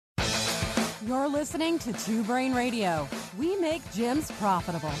You're listening to Two Brain Radio. We make gyms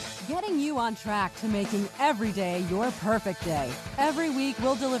profitable, getting you on track to making every day your perfect day. Every week,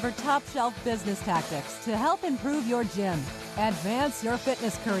 we'll deliver top-shelf business tactics to help improve your gym, advance your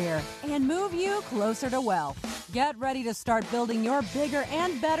fitness career, and move you closer to wealth. Get ready to start building your bigger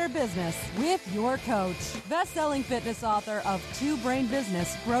and better business with your coach, best-selling fitness author of Two Brain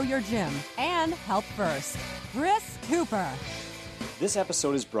Business, Grow Your Gym, and Health First, Chris Cooper. This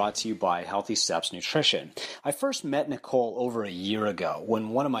episode is brought to you by Healthy Steps Nutrition. I first met Nicole over a year ago when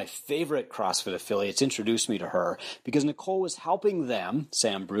one of my favorite CrossFit affiliates introduced me to her because Nicole was helping them,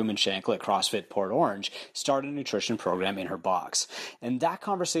 Sam Broom and Shankle at CrossFit Port Orange, start a nutrition program in her box. And that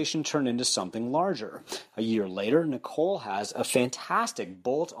conversation turned into something larger. A year later, Nicole has a fantastic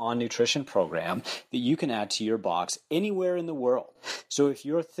bolt-on nutrition program that you can add to your box anywhere in the world. So if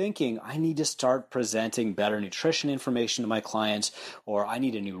you're thinking, I need to start presenting better nutrition information to my clients, or I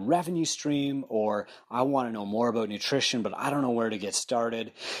need a new revenue stream, or I want to know more about nutrition, but I don't know where to get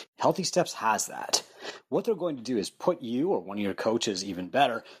started, Healthy Steps has that. What they're going to do is put you, or one of your coaches even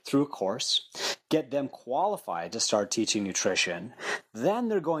better, through a course, get them qualified to start teaching nutrition. Then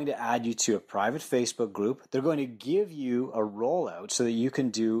they're going to add you to a private Facebook group. They're going to give you a rollout so that you can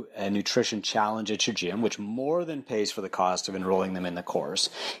do a nutrition challenge at your gym, which more than pays for the cost of enrolling them in the course,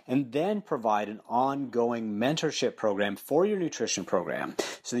 and then provide an ongoing mentorship program for your nutrition program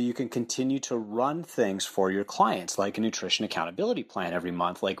so that you can continue to run things for your clients, like a nutrition accountability plan every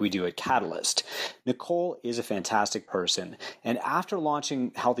month, like we do at Catalyst. Nicole is a fantastic person, and after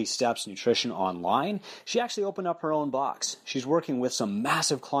launching Healthy Steps Nutrition online, she actually opened up her own box. She's working with some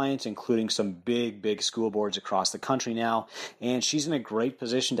massive clients, including some big school boards across the country now, and she's in a great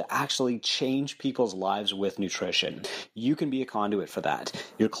position to actually change people's lives with nutrition. You can be a conduit for that.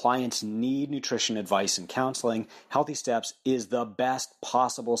 Your clients need nutrition advice and counseling. Healthy Steps is the best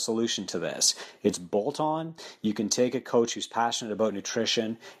possible solution to this. It's bolt-on. You can take a coach who's passionate about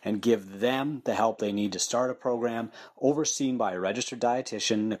nutrition and give them the help they need to start a program, overseen by a registered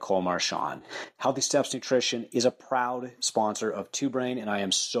dietitian, Nicole Marchand. Healthy Steps Nutrition is a proud sponsor of Two Brain, and I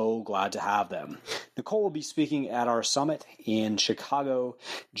am so glad to have them. Nicole will be speaking at our summit in Chicago,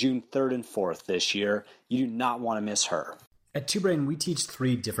 June 3rd and 4th this year. You do not want to miss her. At Two Brain, we teach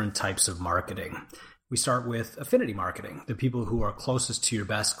 3 different types of marketing. We start with affinity marketing, the people who are closest to your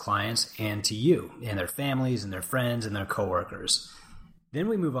best clients and to you, and their families and their friends and their coworkers. Then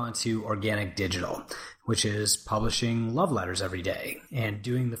we move on to organic digital, which is publishing love letters every day and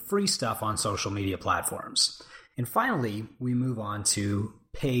doing the free stuff on social media platforms. And finally, we move on to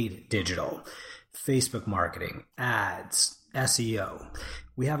paid digital, Facebook marketing, ads, SEO.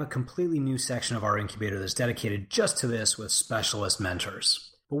 We have a completely new section of our incubator that's dedicated just to this with specialist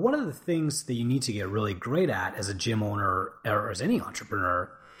mentors. But one of the things that you need to get really great at as a gym owner or as any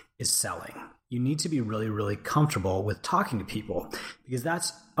entrepreneur is selling. You need to be really comfortable with talking to people because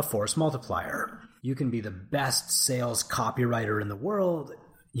that's a force multiplier. You can be the best sales copywriter in the world.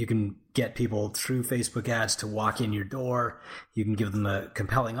 You can get people through Facebook ads to walk in your door. You can give them a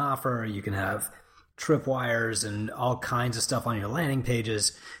compelling offer. You can have tripwires and all kinds of stuff on your landing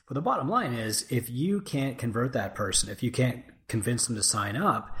pages. But the bottom line is, if you can't convert that person, if you can't convince them to sign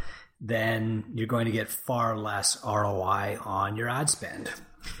up, then you're going to get far less ROI on your ad spend.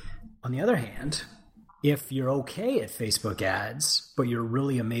 On the other hand, if you're okay at Facebook ads, but you're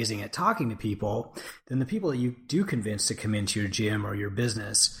really amazing at talking to people, then the people that you do convince to come into your gym or your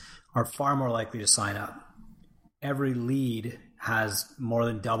business are far more likely to sign up. Every lead has more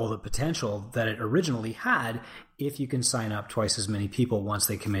than double the potential that it originally had if you can sign up twice as many people once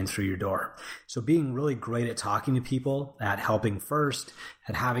they come in through your door. So being really great at talking to people, at helping first,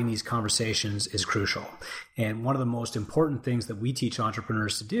 at having these conversations is crucial. And one of the most important things that we teach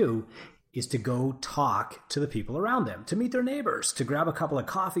entrepreneurs to do is to go talk to the people around them, to meet their neighbors, to grab a couple of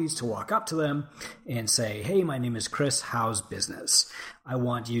coffees, to walk up to them and say, hey, my name is Chris, how's business? I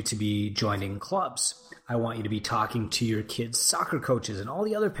want you to be joining clubs. I want you to be talking to your kids' soccer coaches and all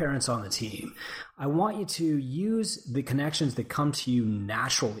the other parents on the team. I want you to use the connections that come to you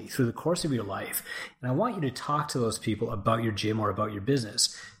naturally through the course of your life. And I want you to talk to those people about your gym or about your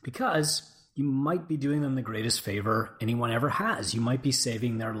business because you might be doing them the greatest favor anyone ever has. You might be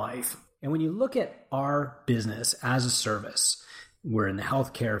saving their life. And when you look at our business as a service, we're in the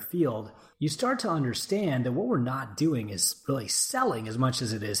healthcare field, you start to understand that what we're not doing is really selling as much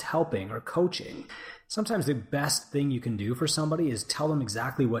as it is helping or coaching. Sometimes the best thing you can do for somebody is tell them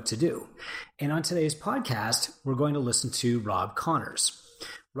exactly what to do. And on today's podcast, we're going to listen to Rob Connors.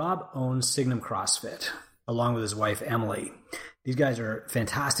 Rob owns Signum CrossFit, along with his wife, Emily. These guys are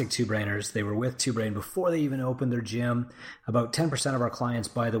fantastic two-brainers. They were with Two Brain before they even opened their gym. About 10% of our clients,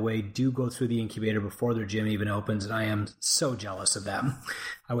 by the way, do go through the incubator before their gym even opens, and I am so jealous of them.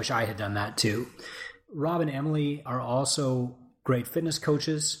 I wish I had done that too. Rob and Emily are also great fitness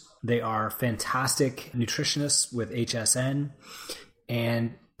coaches. They are fantastic nutritionists with HSN,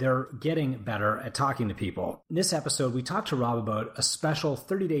 and they're getting better at talking to people. In this episode, we talked to Rob about a special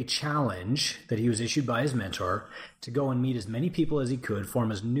 30-day challenge that he was issued by his mentor to go and meet as many people as he could,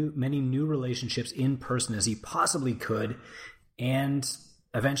 form as many new relationships in person as he possibly could, and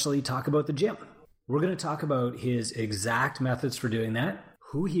eventually talk about the gym. We're going to talk about his exact methods for doing that,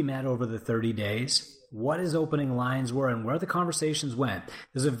 who he met over the 30 days, what his opening lines were, and where the conversations went.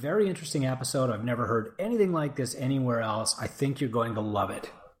 This is a very interesting episode. I've never heard anything like this anywhere else. I think you're going to love it.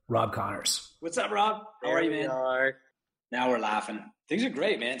 Rob Connors. What's up, Rob? How are you, man? Now we're laughing. Things are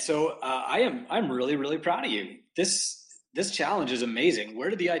great, man. So I'm really, really proud of you. This challenge is amazing. Where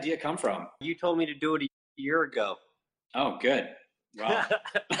did the idea come from? You told me to do it a year ago. Oh, good. Wow.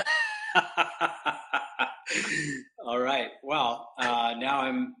 All right. Well, now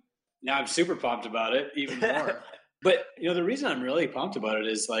I'm super pumped about it even more. But, the reason I'm really pumped about it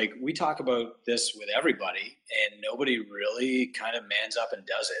is, like, we talk about this with everybody and nobody really kind of mans up and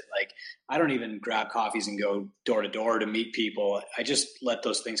does it. Like, I don't even grab coffees and go door to door to meet people. I just let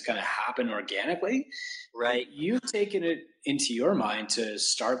those things kind of happen organically. Right. You've taken it into your mind to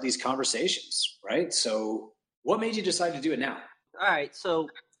start these conversations, right? So what made you decide to do it now? All right. So,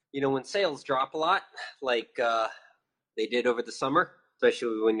 when sales drop a lot, like they did over the summer,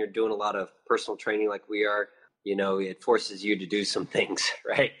 especially when you're doing a lot of personal training like we are, it forces you to do some things,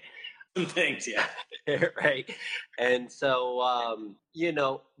 right? Some things, yeah. Right. And so,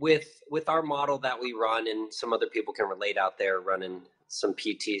 with our model that we run, and some other people can relate out there running some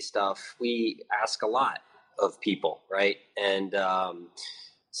PT stuff, we ask a lot of people, right? And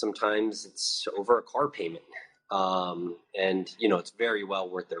sometimes it's over a car payment. And, it's very well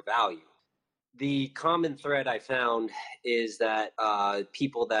worth their value. The common thread I found is that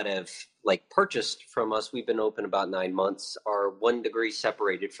people that have purchased from us, we've been open about 9 months, are 1 degree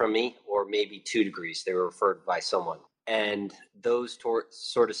separated from me, or maybe 2 degrees. They were referred by someone. And those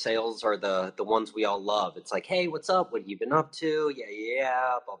sort of sales are the ones we all love. It's like, hey, what's up? What have you been up to?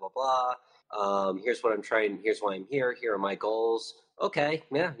 Yeah, blah, blah, blah. Here's what I'm trying. Here's why I'm here. Here are my goals. Okay,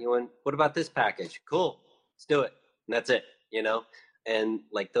 yeah. What about this package? Cool. Let's do it. And that's it, And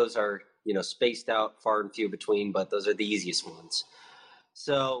those are, spaced out far and few between, but those are the easiest ones.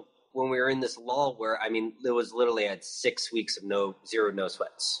 So when we were in this lull where, it was literally, I had 6 weeks of zero no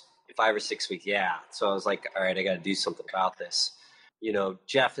sweats, 5 or 6 weeks. Yeah. So I was like, all right, I got to do something about this.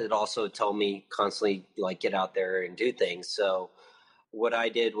 Jeff had also told me constantly, get out there and do things. So what I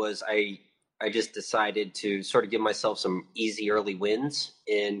did was I just decided to sort of give myself some easy early wins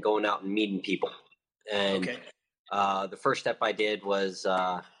in going out and meeting people. And okay. The first step I did was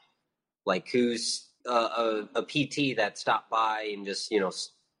who's a PT that stopped by and just,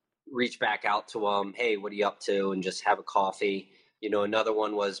 reach back out to them. Hey, what are you up to? And just have a coffee. Another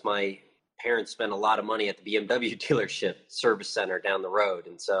one was my parents spent a lot of money at the BMW dealership service center down the road.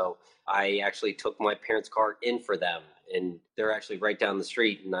 And so I actually took my parents' car in for them, and they're actually right down the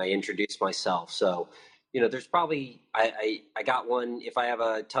street, and I introduced myself. So, there's probably, I got one, if I have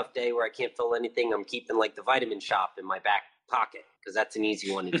a tough day where I can't fill anything, I'm keeping the vitamin shop in my back pocket, because that's an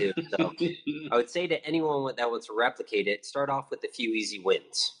easy one to do. So I would say to anyone that wants to replicate it, start off with a few easy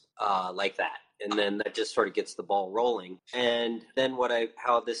wins like that. And then that just sort of gets the ball rolling. And then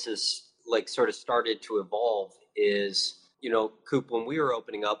how this is sort of started to evolve is, Coop, when we were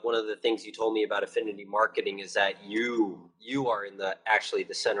opening up, one of the things you told me about affinity marketing is that you are in actually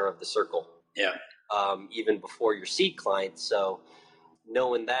the center of the circle. Yeah. Even before your seed clients. So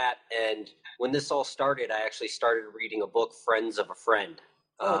knowing that, and when this all started, I actually started reading a book, Friends of a Friend.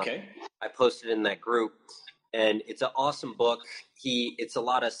 Okay. I posted in that group, and it's an awesome book. It's a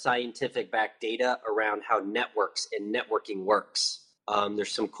lot of scientific backed data around how networks and networking works.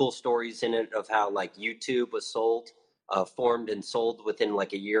 There's some cool stories in it of how YouTube was formed and sold within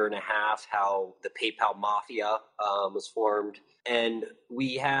a year and a half, how the PayPal mafia was formed. And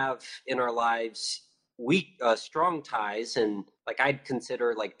we have in our lives strong ties, and I'd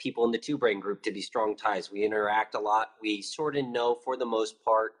consider people in the Two Brain group to be strong ties. We interact a lot. We sort of know, for the most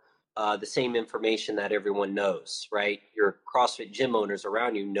part, the same information that everyone knows, right? Your CrossFit gym owners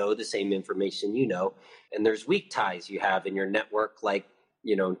around you know the same information you know, and there's weak ties you have in your network,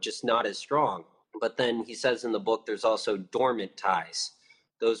 just not as strong. But then he says in the book, there's also dormant ties.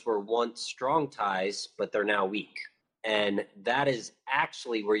 Those were once strong ties, but they're now weak. And that is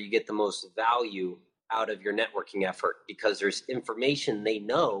actually where you get the most value out of your networking effort because there's information they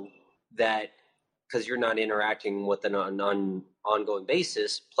know that because you're not interacting with them on an ongoing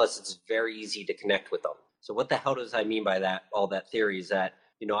basis. Plus, it's very easy to connect with them. So what the hell does I mean by that? All that theory is that,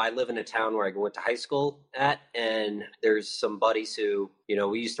 I live in a town where I went to high school at, and there's some buddies who,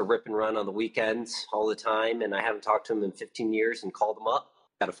 we used to rip and run on the weekends all the time, and I haven't talked to them in 15 years and called them up.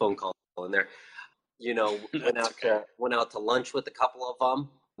 Got a phone call in there. Went out to lunch with a couple of them.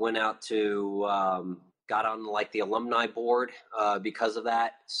 Went out to got on like the alumni board because of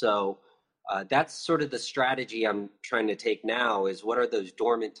that. So that's sort of the strategy I'm trying to take now. Is what are those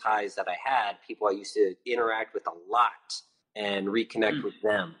dormant ties that I had? People I used to interact with a lot and reconnect with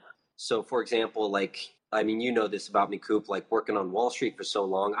them. So, for example, you know this about me, Coop. Like working on Wall Street for so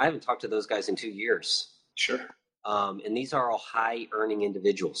long, I haven't talked to those guys in 2 years. Sure. And these are all high-earning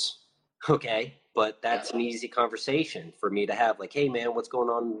individuals. Okay, but that's an easy conversation for me to have. Like, hey, man, what's going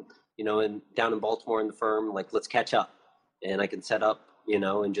on? Down in Baltimore in the firm. Like, let's catch up, and I can set up,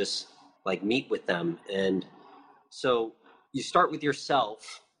 and just like meet with them. And so you start with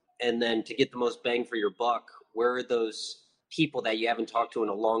yourself, and then to get the most bang for your buck, where are those people that you haven't talked to in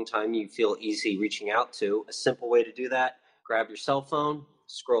a long time you feel easy reaching out to? A simple way to do that: grab your cell phone,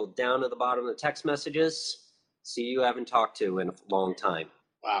 scroll down to the bottom of the text messages, see who you haven't talked to in a long time.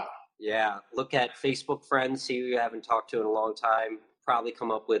 Wow. Yeah, look at Facebook friends, see who you haven't talked to in a long time. Probably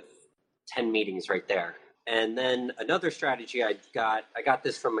come up with 10 meetings right there. And then another strategy I got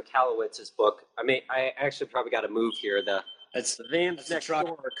this from Michalowicz's book. I actually probably got to move here. The van's next door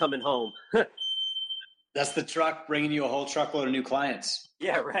are coming home. That's the truck bringing you a whole truckload of new clients.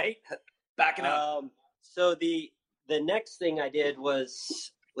 Yeah, right? Backing up. So the next thing I did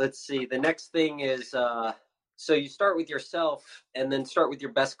was, let's see, the next thing is, so you start with yourself and then start with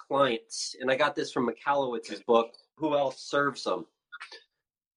your best clients. And I got this from Michalowicz's book, Who Else Serves Them?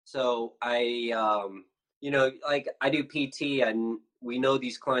 So I do PT, and we know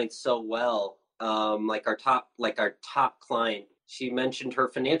these clients so well. Like our top client, she mentioned her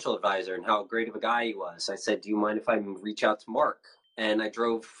financial advisor and how great of a guy he was. I said, do you mind if I reach out to Mark? And I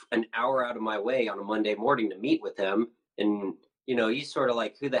drove an hour out of my way on a Monday morning to meet with him. And, he's sort of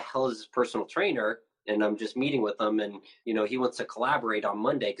like, who the hell is this personal trainer? And I'm just meeting with him. And, he wants to collaborate on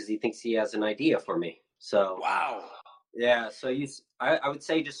Monday because he thinks he has an idea for me. So, wow. Yeah. So I would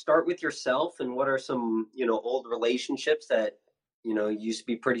say just start with yourself and what are some, old relationships that, used to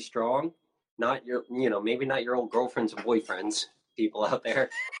be pretty strong. Not your, maybe not your old girlfriends and boyfriends, people out there.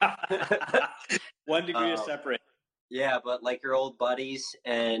 1 degree of separation. Yeah, but like your old buddies,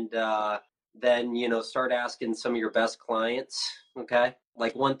 and then, start asking some of your best clients. Okay.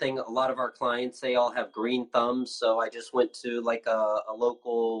 Like one thing, a lot of our clients, they all have green thumbs. So I just went to like a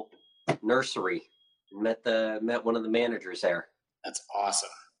local nursery and met one of the managers there. That's awesome.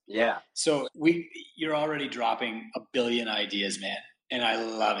 Yeah. So you're already dropping a billion ideas, man. And I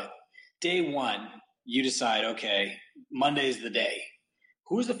love it. Day one, you decide, okay, Monday's the day.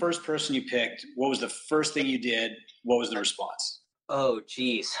 Who was the first person you picked? What was the first thing you did? What was the response? Oh,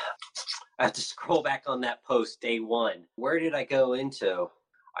 geez. I have to scroll back on that post, day one. Where did I go into?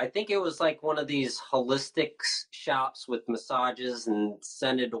 I think it was like one of these holistic shops with massages and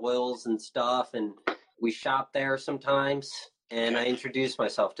scented oils and stuff. And we shop there sometimes. And I introduced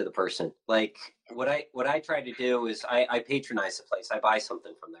myself to the person. Like what I try to do is I patronize the place. I buy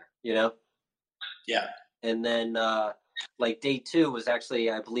something from there, Yeah. And then like day two was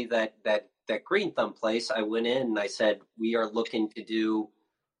actually, I believe that Green Thumb place. I went in and I said, we are looking to do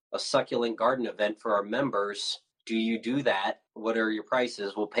a succulent garden event for our members. Do you do that? What are your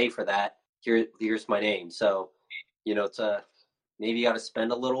prices? We'll pay for that. Here's my name. So, it's maybe you got to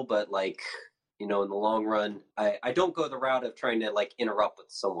spend a little, but like, in the long run, I don't go the route of trying to like interrupt with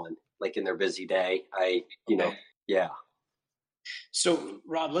someone like in their busy day. Yeah. So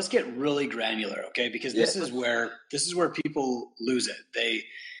Rob, let's get really granular, okay? Because this is where people lose it.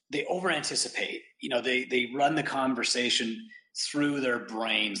 They over anticipate. They run the conversation through their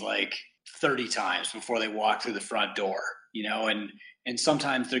brains like 30 times before they walk through the front door. And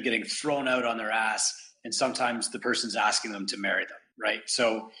sometimes they're getting thrown out on their ass, and sometimes the person's asking them to marry them, right?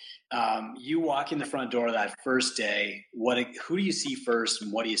 So you walk in the front door that first day. Who do you see first,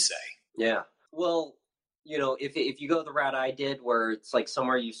 and what do you say? Yeah. Well, if you go the route I did, where it's like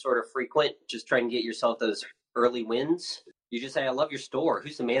somewhere you sort of frequent, just try and get yourself those early wins. You just say, "I love your store.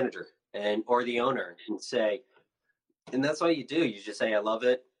 Who's the manager or the owner?" And say, and that's all you do. You just say, "I love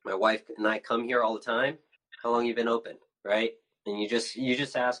it. My wife and I come here all the time. How long you been open?" Right? And you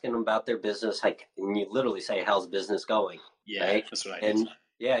just asking them about their business, and you literally say, "How's business going?" Yeah, right? That's what I did.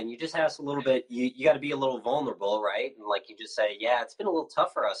 Yeah, and you just ask a little bit. You got to be a little vulnerable, right? And like you just say, "Yeah, it's been a little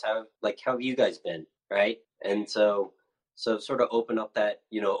tough for us. How have you guys been?" right? And so sort of open up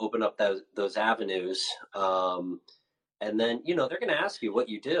those avenues. And then, they're going to ask you what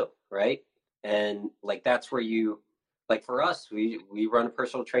you do, right? And like, that's where like for us, we run a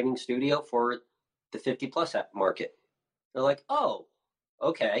personal training studio for the 50 plus market. They're like, oh,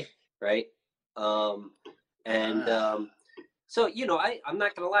 okay, right? Um, and so, I'm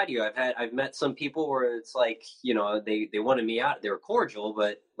not gonna lie to you. I've met some people where it's like, they wanted me out. They were cordial,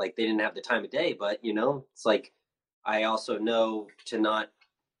 but like they didn't have the time of day. But it's like I also know to not.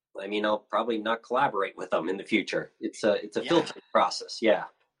 I mean, I'll probably not collaborate with them in the future. It's a filtering process. Yeah.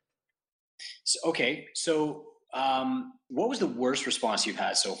 So, what was the worst response you've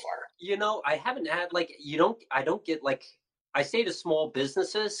had so far? I haven't had like I don't get like I say to small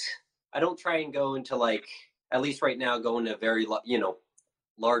businesses. I don't try and go into like at least right now go into very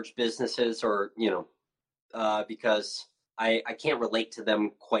large businesses or because I can't relate to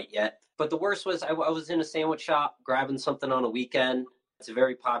them quite yet. But the worst was I was in a sandwich shop grabbing something on a weekend. It's a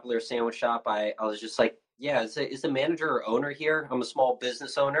very popular sandwich shop. I was just like, yeah, is the manager or owner here? I'm a small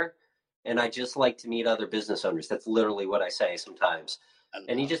business owner, and I just like to meet other business owners. That's literally what I say sometimes.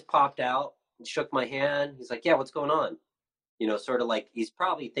 And he just popped out and shook my hand. He's like, yeah, what's going on? Sort of like he's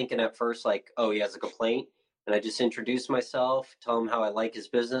probably thinking at first like, oh, he has a complaint. And I just introduced myself, tell him how I like his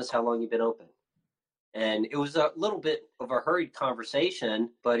business, how long you've been open. And it was a little bit of a hurried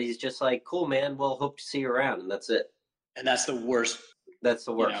conversation, but he's just like, cool, man, we'll hope to see you around. And that's it. And that's the worst. That's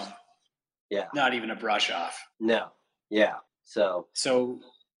the worst. Yeah. Not even a brush off. No. Yeah. So.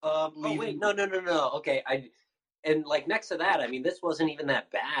 Oh, wait, no. Okay. And like next to that, I mean, this wasn't even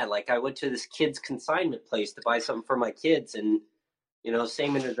that bad. Like I went to this kid's consignment place to buy something for my kids and,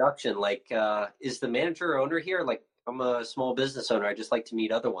 same introduction, like, is the manager or owner here? Like, I'm a small business owner. I just like to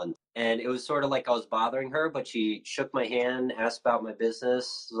meet other ones. And it was sort of like I was bothering her, but she shook my hand, asked about my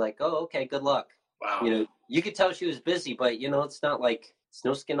business. Like, oh, okay, good luck. Wow. You could tell she was busy, but it's not like it's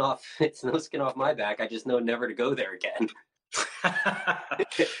no skin off. It's no skin off my back. I just know never to go there again.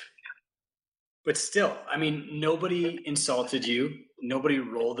 But still, I mean, nobody insulted you. Nobody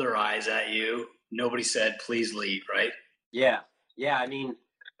rolled their eyes at you. Nobody said, please leave, right? Yeah. Yeah. I mean,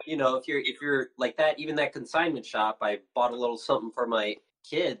 if you're like that, even that consignment shop, I bought a little something for my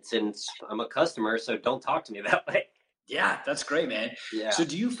kids and I'm a customer, so don't talk to me that way. Yeah, that's great, man. Yeah. So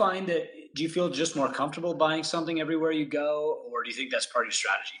do you feel just more comfortable buying something everywhere you go, or do you think that's part of your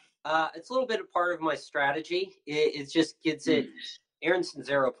strategy? It's a little bit of part of my strategy. It just gets it. Aaron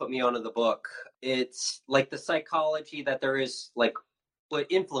Sanzero put me onto the book. It's like the psychology that there is like, but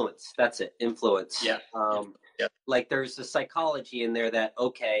influence. That's it. Influence. Yeah. Like there's a psychology in there that,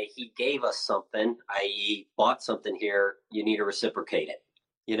 okay, he gave us something, i.e. bought something here. You need to reciprocate it.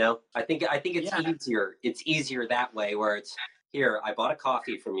 I think it's easier. It's easier that way where it's here. I bought a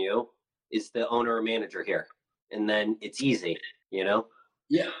coffee from you. Is the owner or manager here? And then it's easy,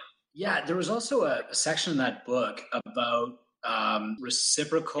 Yeah. Yeah. There was also a section in that book about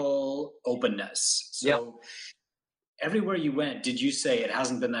reciprocal openness. So everywhere you went, did you say it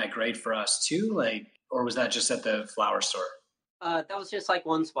hasn't been that great for us too? Like, or was that just at the flower store? That was just like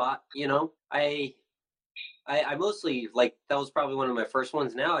one spot, I mostly like that was probably one of my first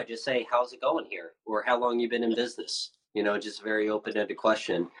ones. Now I just say, how's it going here? Or how long you been in business? Just a very open-ended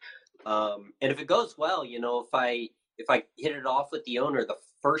question. And if it goes well, if I hit it off with the owner, the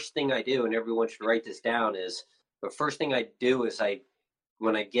first thing I do, and everyone should write this down, is the first thing I do is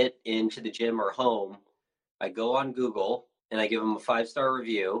when I get into the gym or home, I go on Google and I give them a 5-star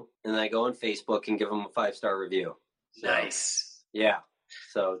review, and then I go on Facebook and give them a 5-star review. So, nice. Yeah.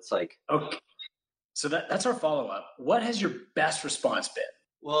 So it's like, okay. So that's our follow-up. What has your best response been?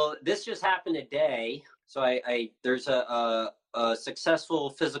 Well, this just happened today. So there's a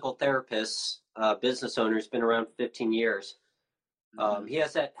successful physical therapist, business owner, who's been around for 15 years. He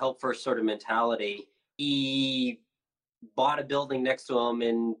has that help first sort of mentality. He bought a building next to him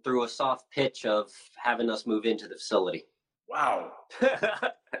and threw a soft pitch of having us move into the facility. Wow.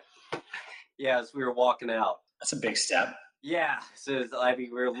 Yeah, as we were walking out. That's a big step. Yeah. So we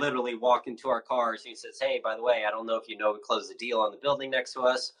were literally walking to our cars, and he says, hey, by the way, I don't know if you know, we closed the deal on the building next to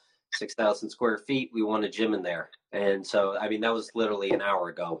us, 6,000 square feet. We want a gym in there. And so, that was literally an hour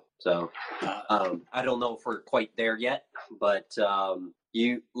ago. So I don't know if we're quite there yet, but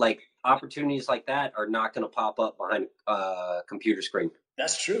opportunities like that are not going to pop up behind a computer screen.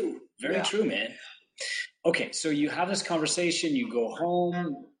 That's true. Very true, man. Okay, so you have this conversation, you go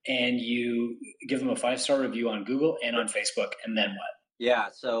home and you give them a 5-star review on Google and on Facebook, and then what? Yeah,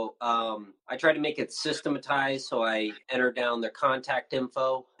 so I try to make it systematized, so I enter down their contact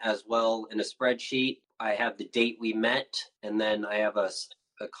info as well in a spreadsheet. I have the date we met, and then I have a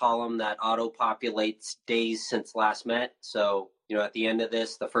a column that auto-populates days since last met. So, at the end of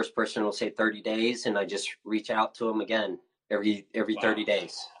this, the first person will say 30 days, and I just reach out to them again every 30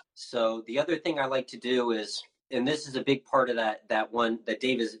 days. So the other thing I like to do is, and this is a big part of that one that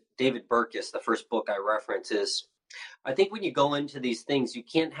David Burkus, the first book I reference, is I think when you go into these things, you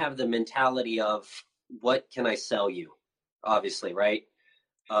can't have the mentality of what can I sell you, obviously, right?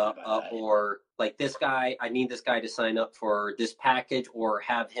 Or like this guy, I need this guy to sign up for this package or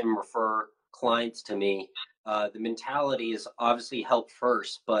have him refer clients to me. The mentality is obviously help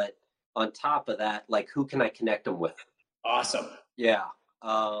first, but on top of that, like who can I connect them with? Awesome. Yeah.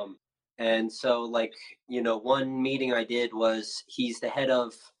 And so like, one meeting I did was he's the head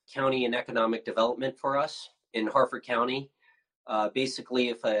of county and economic development for us in Harford County. Basically,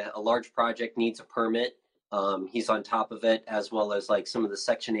 if a large project needs a permit, he's on top of it, as well as like some of the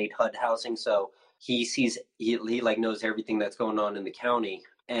Section 8 HUD housing. So he like knows everything that's going on in the county.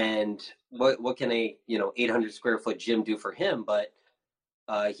 And what can a 800 square foot gym do for him? But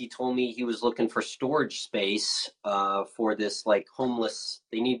he told me he was looking for storage space for this like homeless.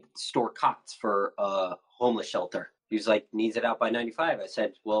 They need to store cots for a homeless shelter. He was like, needs it out by 95. I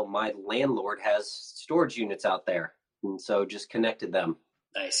said, well, my landlord has storage units out there, and so just connected them.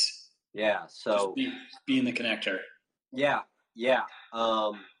 Nice. Yeah. So just being the connector. Yeah.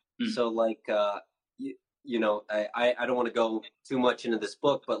 So like I don't want to go too much into this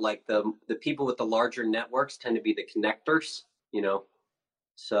book, but like the people with the larger networks tend to be the connectors.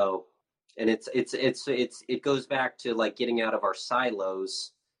 So, and it goes back to like getting out of our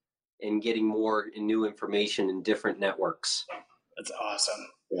silos and getting more new information in different networks. That's awesome.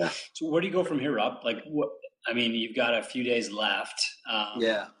 Yeah. So where do you go from here, Rob? Like, you've got a few days left.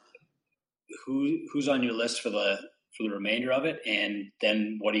 Yeah. Who's on your list for the remainder of it, and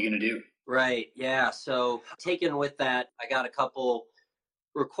then what are you going to do? Right. Yeah. So taken with that, I got a couple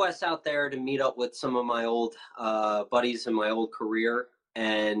requests out there to meet up with some of my old buddies in my old career.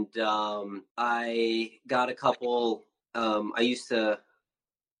 And I got a couple, I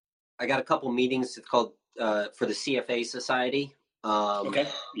got a couple meetings. It's called for the CFA Society. Okay.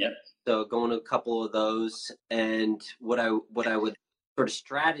 Yep. So going to a couple of those, and what I would sort of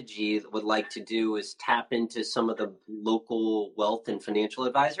strategy would like to do is tap into some of the local wealth and financial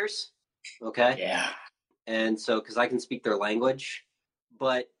advisors. Okay. Yeah. And so, because I can speak their language,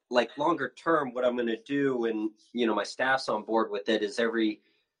 but like longer term, what I'm going to do, and my staff's on board with it, is every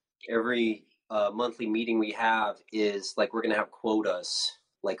monthly meeting we have is like we're going to have quotas,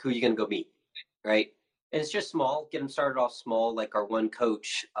 like who are you going to go meet, right? And it's just small, get them started off small. Like our one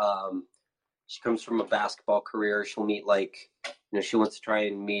coach, she comes from a basketball career. She'll meet like, she wants to try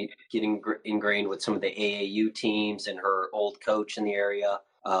and get ingrained with some of the AAU teams and her old coach in the area.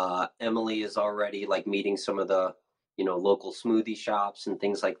 Emily is already like meeting some of the, local smoothie shops and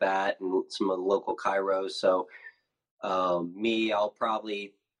things like that, and some of the local chiros. So I'll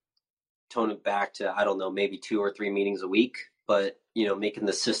probably tone it back to, I don't know, maybe 2 or 3 meetings a week, but,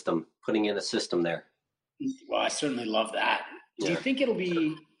 putting in a system there. Well, I certainly love that. Yeah. Do you think it'll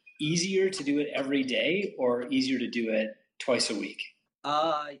be easier to do it every day or easier to do it twice a week?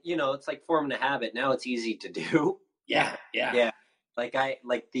 It's like forming a habit. Now it's easy to do. Yeah. Like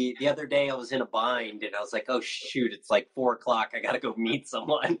the other day I was in a bind and I was like, oh shoot, it's like 4:00. I got to go meet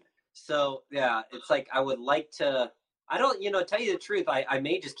someone. So yeah, it's like, I would like to, I don't, tell you the truth. I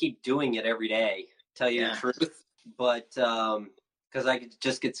may just keep doing it every day, tell you the truth, but, cause I could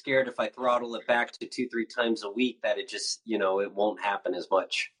just get scared if I throttle it back to 2-3 times a week that it just, it won't happen as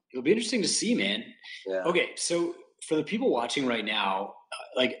much. It'll be interesting to see, man. Yeah. Okay. So for the people watching right now,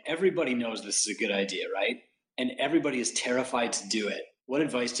 like everybody knows this is a good idea, right? And everybody is terrified to do it. What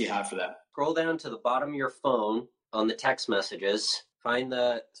advice do you have for them? Scroll down to the bottom of your phone on the text messages, find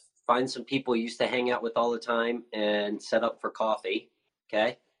some people you used to hang out with all the time and set up for coffee.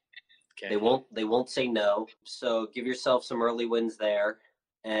 Okay. They won't say no. So give yourself some early wins there.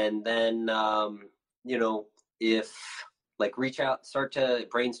 And then, if like start to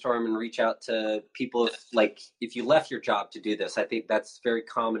brainstorm and reach out to people. If you left your job to do this, I think that's very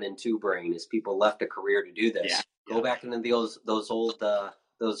common in Two Brain, is people left a career to do this. Yeah. Go back into those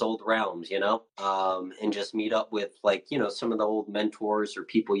old realms, and just meet up with some of the old mentors or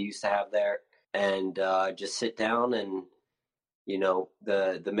people you used to have there, and just sit down and,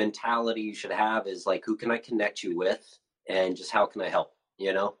 the mentality you should have is like, who can I connect you with, and just how can I help,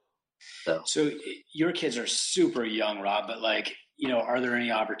 So your kids are super young, Rob, but are there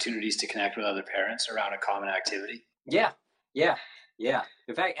any opportunities to connect with other parents around a common activity? Yeah.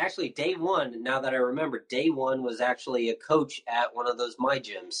 In fact, actually, day one, now that I remember, day one was actually a coach at one of those My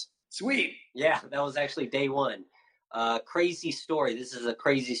Gyms. Sweet. Yeah, that was actually day one. Crazy story. This is a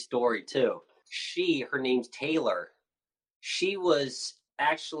crazy story too. Her name's Taylor. She was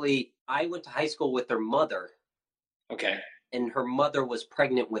actually, I went to high school with her mother. Okay. And her mother was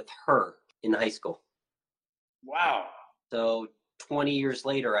pregnant with her in high school. Wow. So 20 years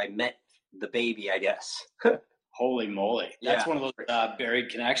later, I met the baby, I guess. Holy moly. That's Yeah. one of those buried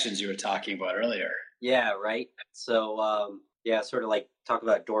connections you were talking about earlier. Yeah, right. So, sort of like talk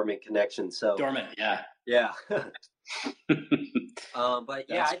about dormant connections. So Dormant, yeah. Yeah. But yeah,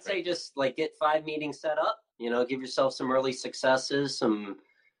 That's I'd say just like get 5 meetings set up, give yourself some early successes, some,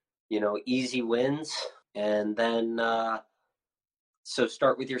 easy wins. And then, so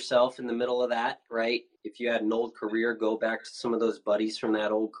start with yourself in the middle of that, right? If you had an old career, go back to some of those buddies from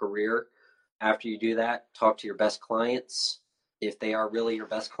that old career. After you do that, talk to your best clients. If they are really your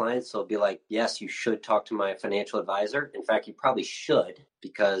best clients, they'll be like, yes, you should talk to my financial advisor. In fact, you probably should,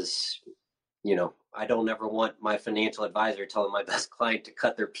 because I don't ever want my financial advisor telling my best client to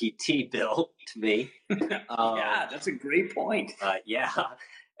cut their PT bill to me. Yeah, that's a great point. Yeah.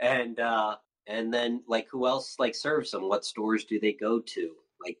 And then like who else like serves them? What stores do they go to?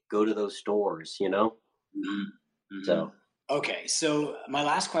 Like go to those stores, Mm-hmm. Mm-hmm. So. Okay. So my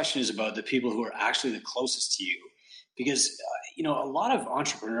last question is about the people who are actually the closest to you, because, a lot of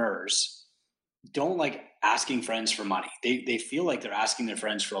entrepreneurs don't like asking friends for money. They feel like they're asking their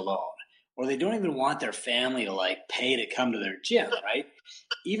friends for a loan, or they don't even want their family to like pay to come to their gym, right?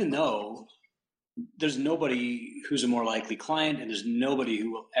 Even though there's nobody who's a more likely client, and there's nobody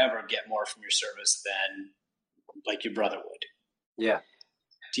who will ever get more from your service than like your brother would. Yeah.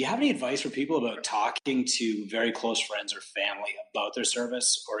 Do you have any advice for people about talking to very close friends or family about their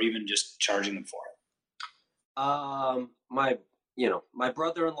service, or even just charging them for it? My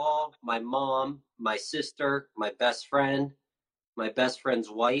brother-in-law, my mom, my sister, my best friend, my best friend's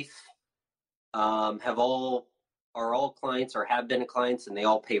wife, are all clients or have been clients, and they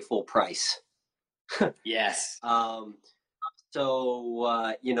all pay full price. Yes. I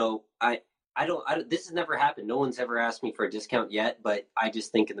don't, this has never happened. No one's ever asked me for a discount yet, but I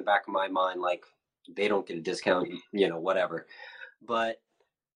just think in the back of my mind, like, they don't get a discount, whatever. But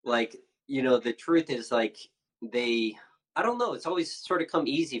like, the truth is like I don't know. It's always sort of come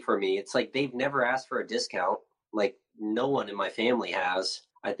easy for me. It's like, they've never asked for a discount. Like no one in my family has.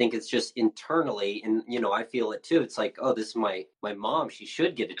 I think it's just internally, and I feel it too. It's like, oh, this is my mom. She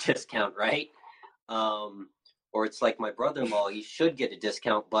should get a discount, right? Or it's like my brother-in-law, he should get a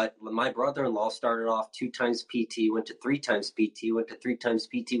discount, but my brother-in-law started off 2 times PT, went to 3 times PT, went to 3 times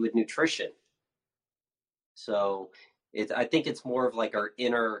PT with nutrition. So I think it's more of like our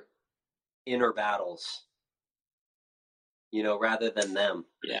inner battles, rather than them.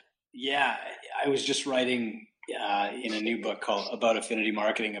 Yeah. Yeah. I was just writing in a new book called About Affinity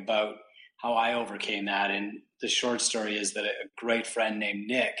Marketing about how I overcame that. And the short story is that a great friend named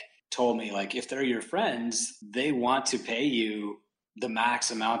Nick told me, like, if they're your friends, they want to pay you the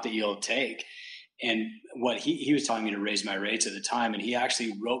max amount that you'll take. And what he was telling me to raise my rates at the time, and he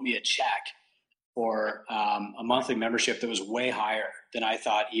actually wrote me a check for a monthly membership that was way higher than I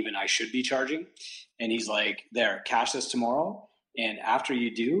thought even I should be charging. And he's like, there, cash this tomorrow. And after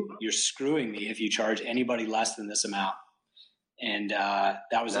you do, you're screwing me if you charge anybody less than this amount. And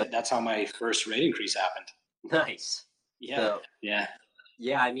that was it. That's how my first rate increase happened. Nice. Yeah.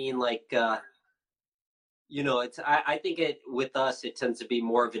 Yeah. I mean, like, it's, I think with us, it tends to be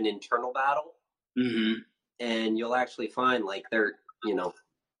more of an internal battle. Mm-hmm. And you'll actually find like they're,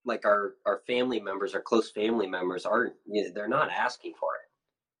 like our family members, our close family members aren't, they're not asking for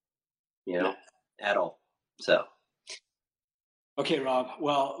it, at all. So. Okay, Rob.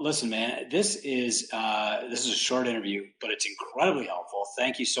 Well, listen, man, this is a short interview, but it's incredibly helpful.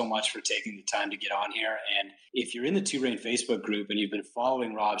 Thank you so much for taking the time to get on here. And if you're in the Two Brain Facebook group and you've been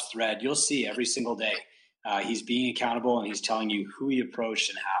following Rob's thread, you'll see every single day he's being accountable and he's telling you who he approached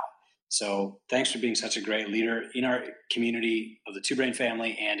and how. So thanks for being such a great leader in our community of the Two Brain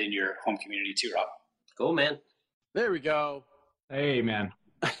family and in your home community too, Rob. Cool, man. There we go. Hey, man.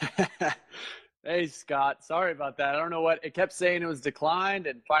 Hey, Scott. Sorry about that. I don't know what it kept saying. It was declined,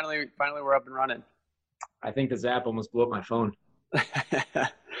 and finally we're up and running. I think the Zap almost blew up my phone.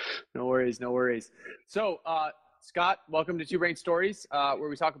 No worries. So, Scott, welcome to Two Brain Stories, where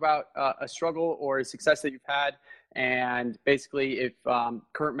we talk about a struggle or a success that you've had. And basically, if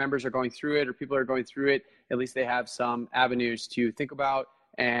current members are going through it or people are going through it, at least they have some avenues to think about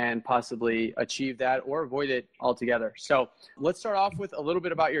and possibly achieve that or avoid it altogether. So let's start off with a little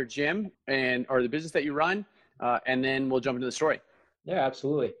bit about your gym or the business that you run, and then we'll jump into the story. Yeah,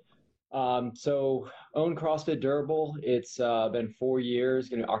 absolutely. So own CrossFit Durable. It's been 4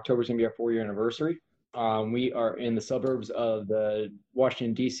 years. October's going to be our 4-year anniversary. We are in the suburbs of the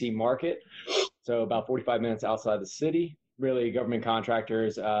Washington, D.C. market, so about 45 minutes outside the city. Really, government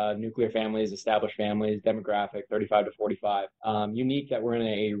contractors, nuclear families, established families, demographic 35 to 45. Unique that we're in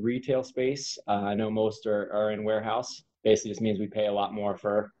a retail space. I know most are in warehouse. Basically, just means we pay a lot more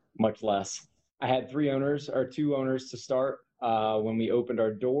for much less. I had two owners to start when we opened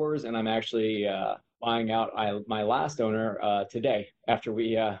our doors, and I'm actually buying out my last owner today after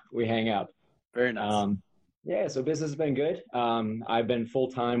we hang out. Very nice. Yeah, so business has been good. I've been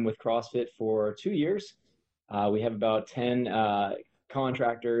full-time with CrossFit for 2 years. We have about 10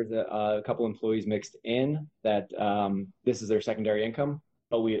 contractors, a couple employees mixed in that this is their secondary income.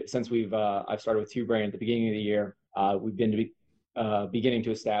 But I've started with Two Brain at the beginning of the year, we've been beginning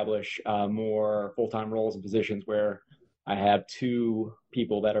to establish more full-time roles and positions where I have two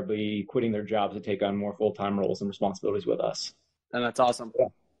people that are quitting their jobs to take on more full-time roles and responsibilities with us. And that's awesome. Yeah.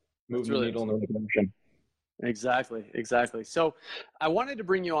 Moving the needle in the right direction. Exactly. So I wanted to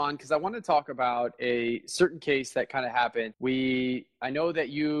bring you on because I want to talk about a certain case that kind of happened. I know that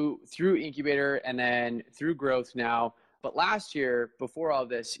you through Incubator and then through Growth now, but last year before all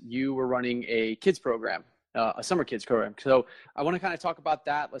this, you were running a kids program, a summer kids program. So I want to kind of talk about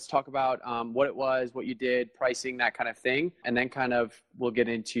that. Let's talk about what it was, what you did, pricing, that kind of thing. And then kind of we'll get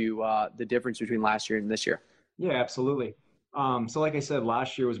into the difference between last year and this year. Yeah, absolutely. So like I said,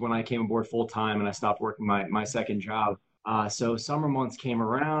 last year was when I came aboard full time and I stopped working my second job. So summer months came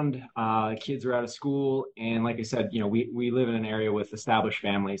around, kids are out of school. And like I said, we live in an area with established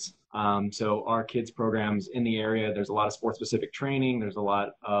families. So our kids programs in the area, there's a lot of sports specific training. There's a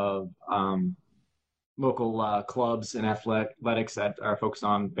lot of local clubs and athletics that are focused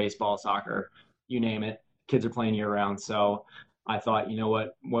on baseball, soccer, you name it. Kids are playing year round. So I thought,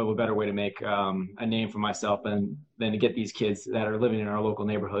 what better way to make a name for myself than to get these kids that are living in our local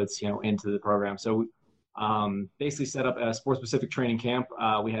neighborhoods, into the program. So basically set up a sports-specific training camp.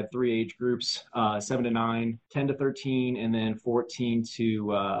 We had 3 age groups, 7 to 9, 10 to 13, and then 14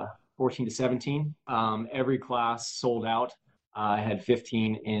 to 17. Every class sold out. I had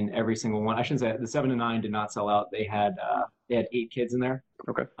 15 in every single one. I shouldn't say the 7 to 9 did not sell out. They had 8 kids in there.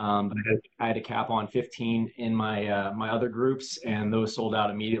 Okay. But I had a cap on 15 in my my other groups, and those sold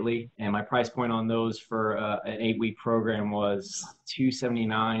out immediately. And my price point on those for an 8-week program was $279,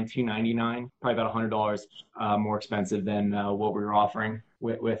 $299, probably about $100 more expensive than what we were offering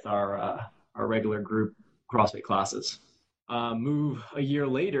with our regular group CrossFit classes. Move a year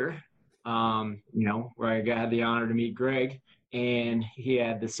later, where I had the honor to meet Greg, and he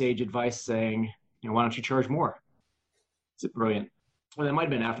had the sage advice saying, why don't you charge more? It's brilliant. Well, it might have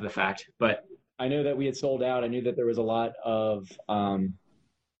been after the fact, but I know that we had sold out. I knew that there was a lot of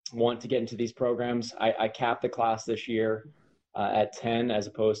want to get into these programs. I capped the class this year at 10 as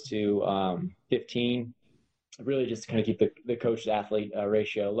opposed to 15, really just to kind of keep the coach to athlete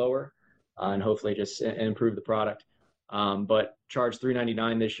ratio lower and hopefully just improve the product. But charged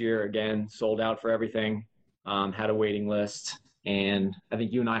 $399 this year, again, sold out for everything, had a waiting list. And I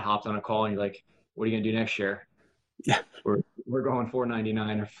think you and I hopped on a call and you're like, what are you going to do next year? Yeah, we're going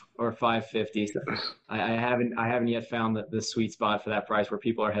 $499 or $550. So I haven't yet found the sweet spot for that price where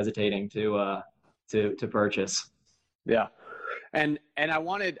people are hesitating to purchase. Yeah, and I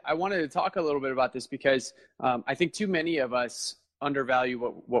wanted to talk a little bit about this because I think too many of us undervalue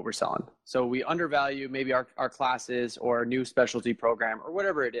what we're selling. So we undervalue maybe our classes or new specialty program or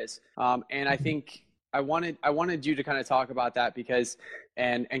whatever it is. And I think I wanted you to kind of talk about that because,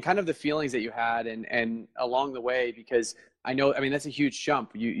 and kind of the feelings that you had and along the way, because I know, that's a huge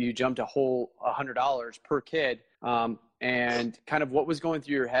jump. You jumped a whole $100 per kid. And kind of what was going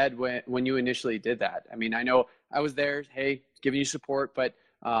through your head when you initially did that? I know I was there, hey, giving you support, but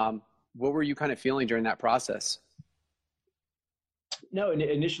what were you kind of feeling during that process? No,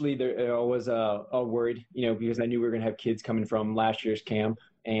 initially there was worried, because I knew we were going to have kids coming from last year's camp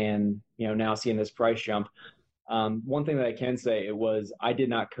and, now seeing this price jump. One thing that I can say I did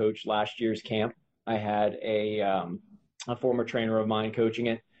not coach last year's camp. I had a former trainer of mine coaching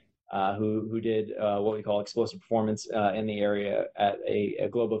it, who did what we call explosive performance in the area at a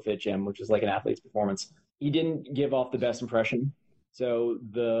Global Fit gym, which is like an athlete's performance. He didn't give off the best impression. So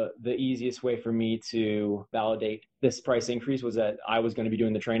the easiest way for me to validate this price increase was that I was going to be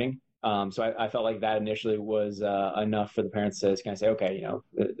doing the training. So I felt like that initially was enough for the parents to kind of say, okay,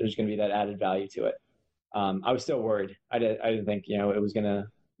 there's going to be that added value to it. I was still worried. I didn't think, it was going to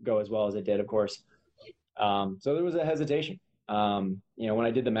go as well as it did, of course. So there was a hesitation. When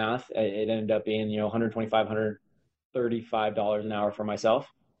I did the math, it ended up being, $125, $135 an hour for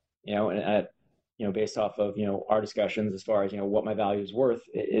myself, and based off of, our discussions as far as, what my value is worth,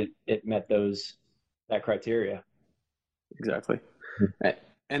 it met those that criteria. Exactly.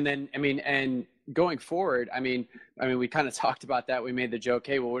 And then, and going forward, we kind of talked about that. We made the joke,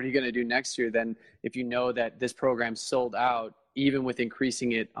 hey, well, what are you going to do next year then if you know that this program sold out, even with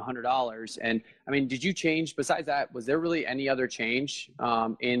increasing it $100? And did you change, besides that, was there really any other change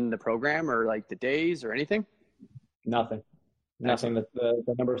in the program, or like the days or anything? Nothing.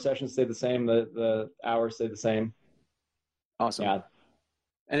 The number of sessions stayed the same. The hours stayed the same. Awesome. Yeah.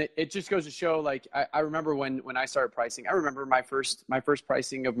 And it just goes to show, like, I remember when I started pricing, I remember my first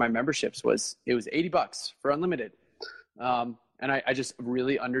pricing of my memberships was $80 for unlimited. And I just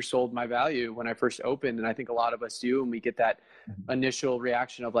really undersold my value when I first opened. And I think a lot of us do. And we get that initial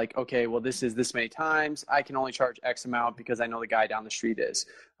reaction of like, okay, well, this is this many times. I can only charge X amount because I know the guy down the street is.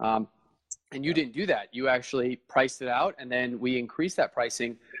 And you didn't do that. You actually priced it out, and then we increased that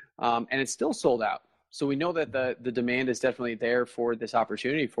pricing, and it's still sold out. So we know that the demand is definitely there for this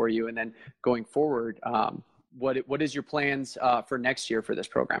opportunity for you. And then going forward, what is your plans for next year for this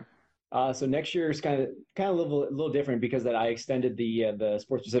program? So next year is kind of a little different, because that I extended the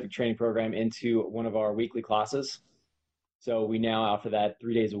sports specific training program into one of our weekly classes. So we now offer that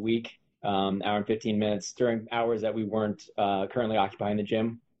 3 days a week, hour and 15 minutes during hours that we weren't currently occupying the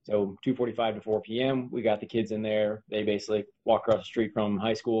gym. So 2:45 to 4 p.m. we got the kids in there. They basically walk across the street from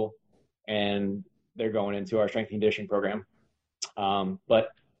high school, and they're going into our strength and conditioning program. But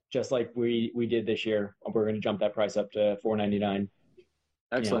just like we did this year, we're going to jump that price up to $4.99.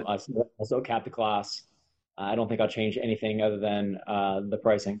 Excellent. I'll still cap the class. I don't think I'll change anything other than the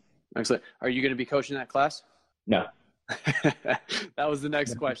pricing. Excellent. Are you going to be coaching that class? No. That was the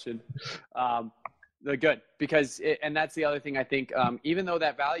next question. Good, because and that's the other thing I think. Even though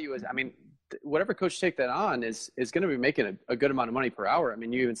that value is, whatever coach take that on is going to be making a good amount of money per hour.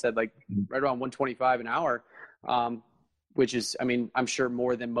 You even said like right around $125 an hour, which is, I'm sure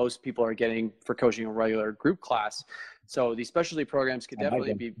more than most people are getting for coaching a regular group class. So these specialty programs could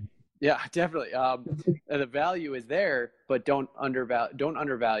definitely be, yeah, definitely. The value is there, but don't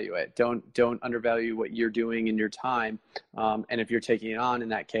undervalue it. Don't undervalue what you're doing in your time. And if you're taking it on in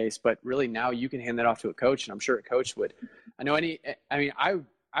that case, but really now you can hand that off to a coach, and I'm sure a coach would.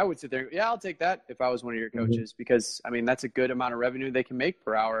 I would sit there, yeah, I'll take that if I was one of your coaches, because that's a good amount of revenue they can make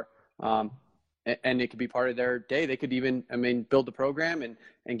per hour. And it could be part of their day. They could even, build the program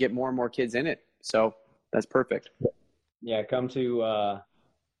and get more and more kids in it. So that's perfect. Yeah. Come to,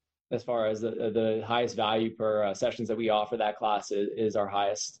 as far as the highest value per sessions that we offer, that class is our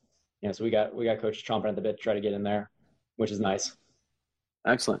highest. So we got coaches chomping at the bit to try to get in there, which is nice.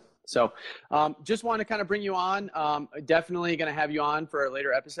 Excellent. So just want to kind of bring you on. Definitely going to have you on for a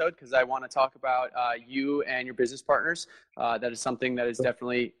later episode, because I want to talk about you and your business partners. That is something that is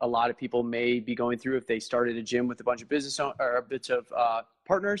definitely a lot of people may be going through if they started a gym with a bunch of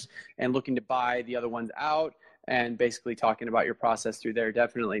partners and looking to buy the other ones out, and basically talking about your process through there,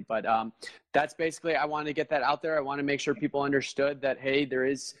 definitely. But that's basically, I want to get that out there. I want to make sure people understood that, hey,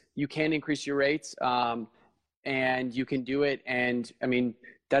 you can increase your rates, and you can do it. And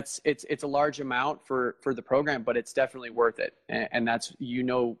it's a large amount for the program, but it's definitely worth it. And that's, you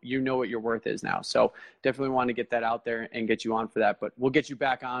know what your worth is now. So definitely want to get that out there and get you on for that. But we'll get you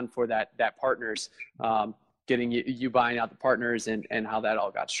back on for that partners, getting you buying out the partners and how that all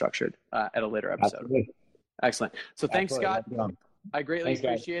got structured at a later episode. Absolutely. Excellent. So thanks, Scott. I greatly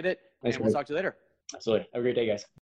appreciate it. And we'll talk to you later. Absolutely. Have a great day, guys.